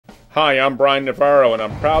Hi, I'm Brian Navarro, and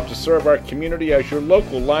I'm proud to serve our community as your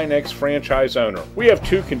local Line-X franchise owner. We have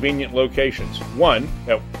two convenient locations, one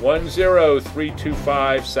at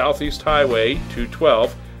 10325 Southeast Highway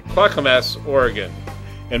 212, Clackamas, Oregon,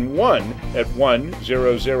 and one at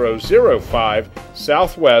 10005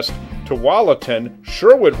 Southwest Tualatin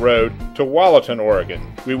Sherwood Road, Tualatin, Oregon.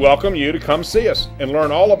 We welcome you to come see us and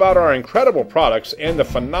learn all about our incredible products and the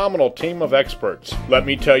phenomenal team of experts. Let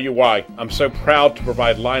me tell you why I'm so proud to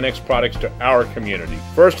provide Line-X products to our community.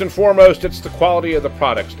 First and foremost, it's the quality of the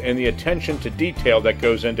products and the attention to detail that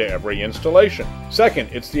goes into every installation. Second,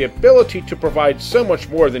 it's the ability to provide so much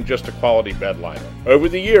more than just a quality bed liner. Over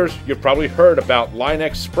the years, you've probably heard about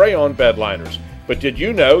Line-X spray-on bed liners. But did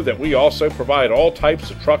you know that we also provide all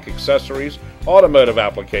types of truck accessories, automotive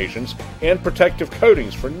applications, and protective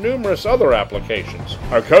coatings for numerous other applications?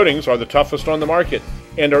 Our coatings are the toughest on the market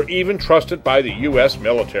and are even trusted by the U.S.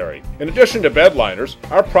 military. In addition to bed liners,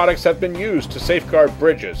 our products have been used to safeguard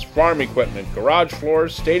bridges, farm equipment, garage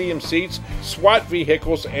floors, stadium seats, SWAT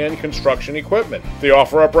vehicles, and construction equipment. They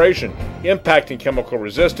offer abrasion, impact and chemical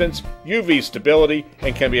resistance, UV stability,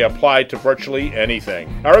 and can be applied to virtually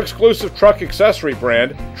anything. Our exclusive truck accessory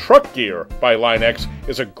brand, Truck Gear by Line-X,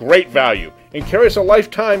 is a great value and carries a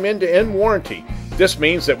lifetime end-to-end warranty. This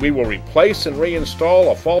means that we will replace and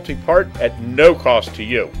reinstall a faulty part at no cost to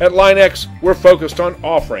you. At Line-X, we're focused on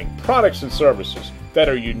offering products and services that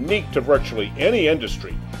are unique to virtually any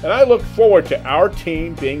industry, and I look forward to our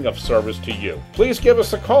team being of service to you. Please give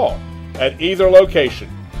us a call at either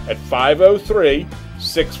location at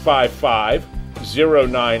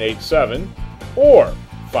 503-655-0987 or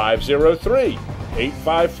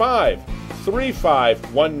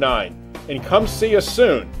 503-855-3519, and come see us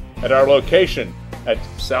soon at our location at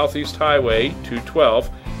Southeast Highway 212,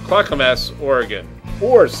 Clackamas, Oregon,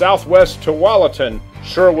 or Southwest Tualatin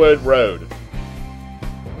Sherwood Road.